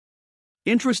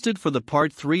Interested for the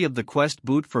part 3 of the quest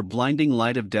boot for Blinding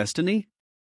Light of Destiny?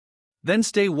 Then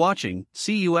stay watching,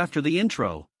 see you after the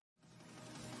intro.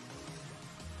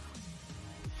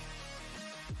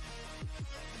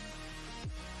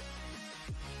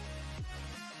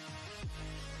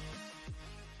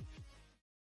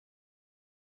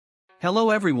 Hello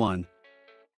everyone.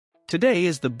 Today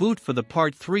is the boot for the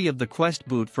part 3 of the quest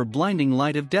boot for Blinding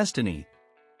Light of Destiny.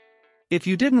 If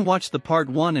you didn't watch the part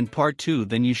 1 and part 2,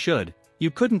 then you should. You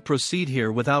couldn't proceed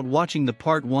here without watching the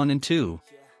part 1 and 2.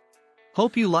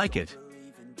 Hope you like it.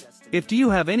 If do you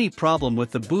have any problem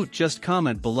with the boot, just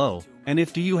comment below, and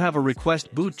if do you have a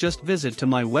request boot, just visit to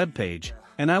my webpage,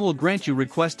 and I will grant you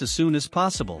request as soon as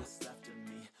possible.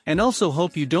 And also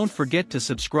hope you don't forget to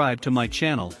subscribe to my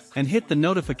channel, and hit the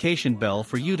notification bell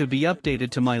for you to be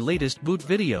updated to my latest boot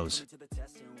videos.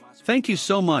 Thank you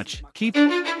so much, keep...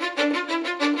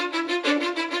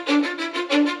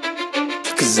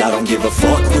 Cause I don't give a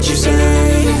fuck what you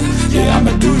say. Yeah,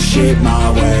 I'ma do shit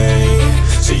my way.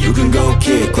 So you can go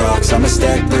kick rocks, I'ma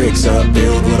stack bricks up,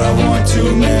 build what I want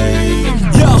to make.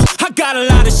 Yo, I got a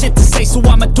lot of shit to say, so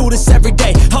I'ma do this every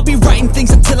day. I'll be writing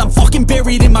things until I'm fucking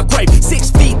buried in my grave.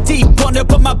 6 feet deep under,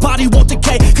 but my body won't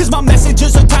decay. Cause my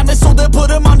messages are timeless, so they'll put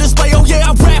them on display. Oh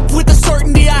yeah, I rap with a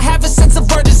certainty, I have a sense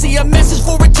of urgency. A message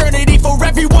for eternity, for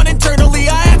everyone internally.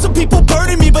 I had some people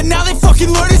burning me, but now they fucking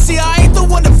learn to see I ain't the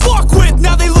one to fuck with.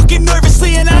 Now they looking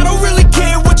nervously, and I don't really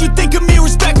care what you think of me,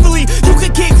 respectfully. You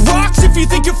can kick rocks if you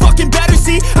think you're fucking better,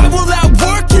 see. I will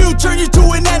outwork you, turn you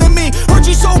to an enemy. Hurt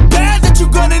you so bad that you're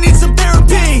gonna need some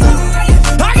therapy.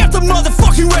 I got the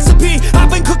motherfucking recipe. I've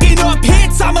been cooking up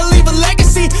hits, I'ma leave a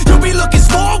legacy. You'll be looking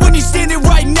small when you're standing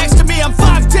right next to me. I'm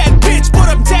 5'10", bitch, but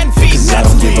I'm 10 feet. Cause I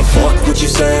don't give a fuck what you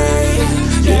say.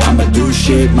 Yeah, I'ma do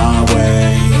shit my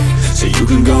way. So you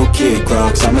can go kick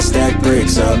rocks, I'ma stack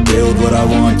bricks up, build what I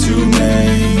want to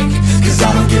make. Cause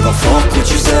I don't give a fuck what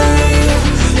you say.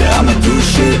 Yeah, I'ma do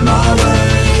shit my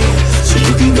way. So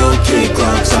you can go kick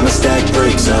rocks, I'ma stack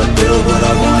bricks up, build what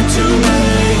I want to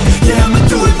make. Yeah, I'ma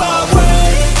do it my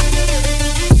way.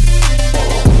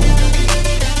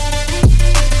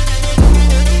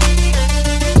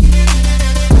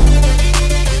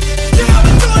 Yeah,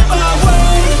 I'ma do it my way.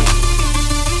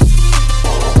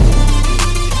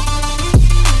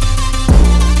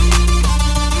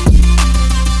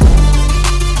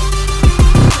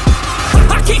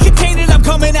 I can't contain it, I'm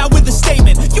coming out with a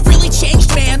statement. You really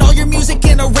changed, man, all your music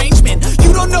and arrangement.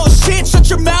 You don't know shit, shut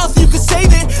your mouth, you can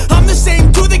save it. I'm the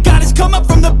same dude that got his come up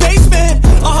from the basement.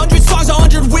 100 songs,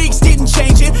 100 weeks, didn't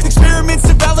change it. Experiments,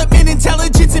 development,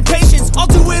 intelligence, and patience. I'll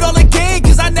do it all again,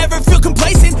 cause I never feel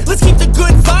complacent. Let's keep the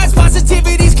good vibes,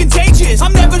 positivity's contagious.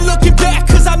 I'm never looking back,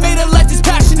 cause I made a life that's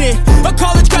passionate. A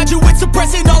college graduate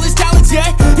suppressing all his talents,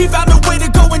 yeah. He found a way to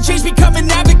go and change, become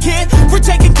an advocate for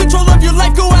taking control of your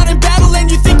life, go out and battle. And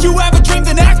you think you have a dream,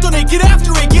 then act on it. Get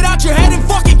after it, get out your head and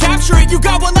fucking capture it. You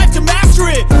got one life to master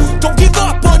it. Don't give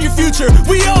up on your future,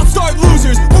 we all start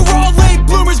losers. We're all late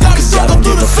bloomers, gotta struggle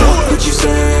through the sewer. What you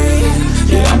say,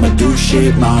 yeah, I'ma do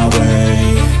shit my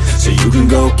way. So you can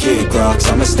go kick rocks,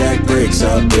 I'ma stack bricks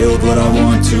up, build what I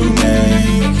want to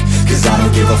make. Cause I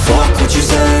don't give a fuck what you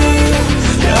say.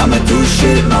 Yeah, I'ma do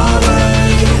shit my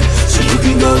way. So you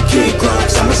can go kick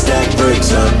rocks, I'ma stack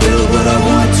bricks up, build what I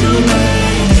want to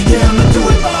make. Yeah, I'ma do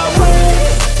it my way.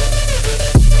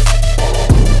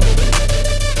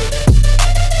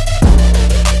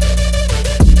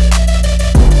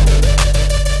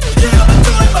 Yeah, I'ma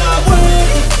do it my way.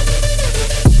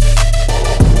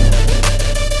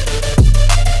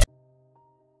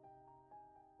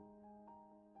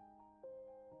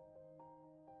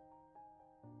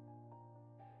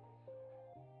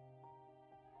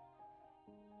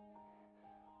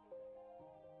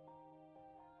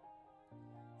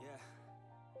 Yeah,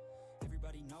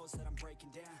 everybody knows that I'm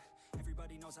breaking down.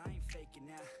 Everybody knows I ain't faking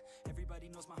now. Everybody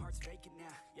knows my heart's vacant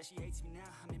now. Yeah, she hates me now,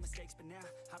 I made mistakes, but now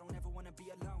I don't ever wanna be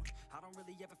alone. I don't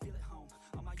really ever feel at home.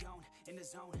 On my own, in the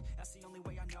zone, that's the only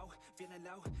way I know. Feeling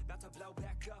low, about to blow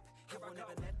back up. Here I won't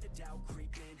ever let the doubt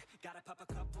creep in. Gotta pop a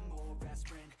couple more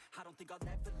aspirin. I don't think I'll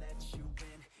ever let you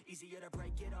in. Easier to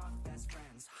break it off best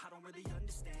friends. I don't really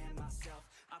understand myself.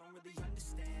 I don't really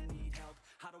understand, need help.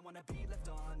 I don't wanna be left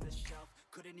on the shelf.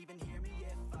 Couldn't even hear me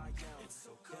if I yelled. It's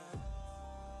so cold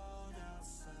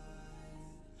outside,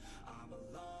 I'm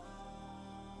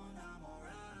alone, I'm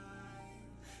alright.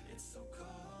 It's so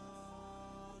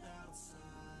cold outside,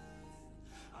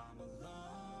 I'm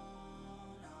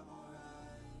alone, I'm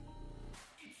alright.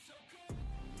 It's so cold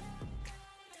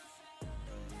outside, I'm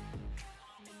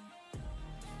alone.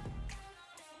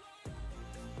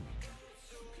 It's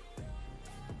so cold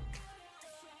outside,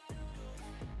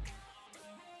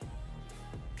 I'm alone.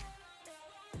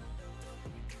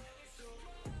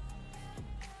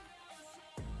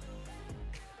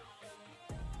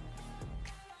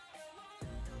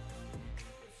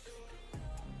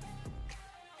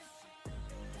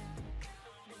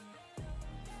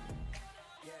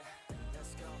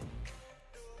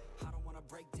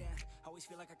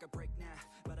 feel like I could break now,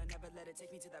 but I never let it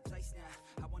take me to that place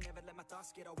now. I won't ever let my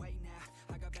thoughts get away now.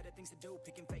 I got better things to do,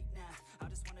 picking fate now. I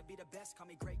just wanna be the best,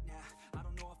 call me great now. I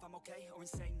don't know if I'm okay or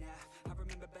insane now. I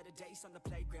remember better days on the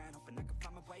playground, hoping I can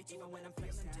find my way. Even when I'm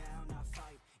feeling down, I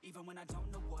fight. Even when I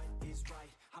don't know what is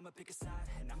right, I'ma pick a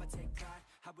side and I'ma take pride.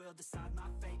 I will decide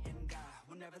my fate and I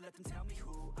will never let them tell me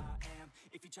who I am.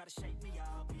 If you try to shake me,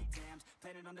 I'll be damned.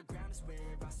 Planet on the ground is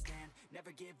where I stand.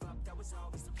 Never give up, that was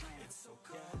always the plan. It's so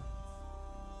cold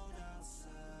outside,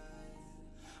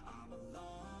 I'm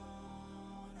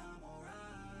alone, I'm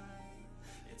alright.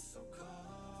 It's so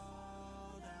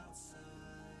cold outside,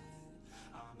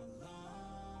 I'm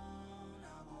alone,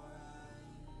 I'm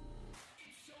alright.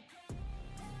 It's so cold.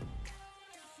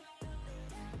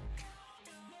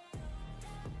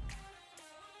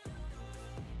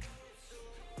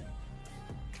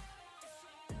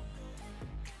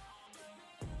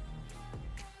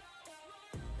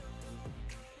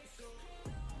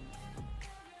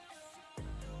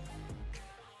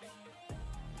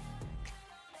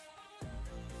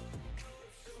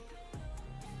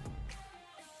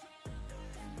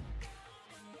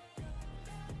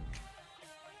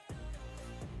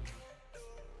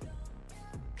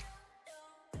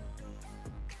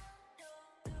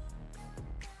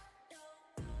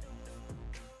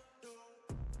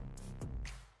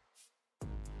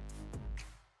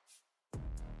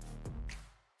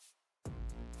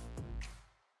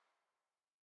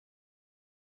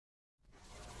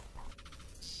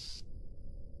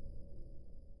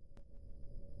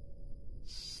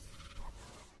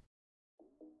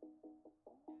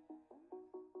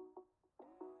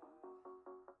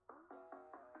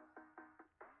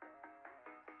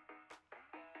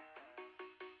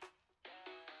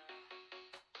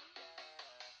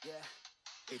 Yeah,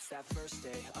 it's that first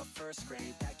day of first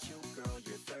grade. That cute girl,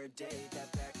 your third date.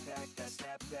 That backpack, that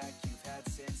snapback you've had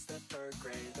since the third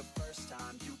grade. The first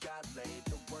time you got laid,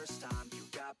 the worst time you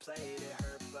got played. It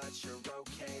hurt but you're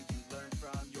okay, you learn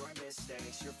from your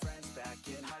mistakes. Your friends back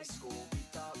in high school, we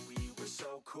thought we were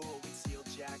so cool. We'd steal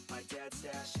Jack, my dad's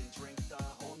stash, and drink the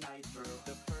whole night through.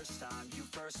 The first time you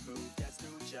first moved, dad's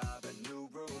new job, a new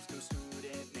roof. New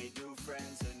student, made new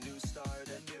friends, a new start,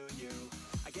 a new you.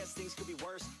 I guess things could be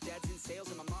worse. Dad's in sales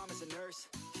and my mom is a nurse.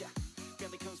 Yeah,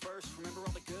 family comes first. Remember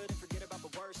all the good and forget about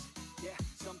the worst. Yeah,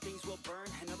 some things will burn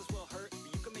and others will hurt,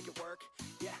 but you can make it work.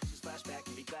 Yeah, just flash back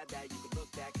and be glad that you can look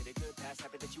back at a good past.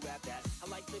 Happy that you have that. I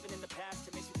like living in the past.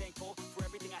 It makes me thankful for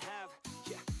everything I have.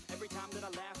 Yeah, every time that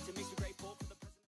I laugh, it makes me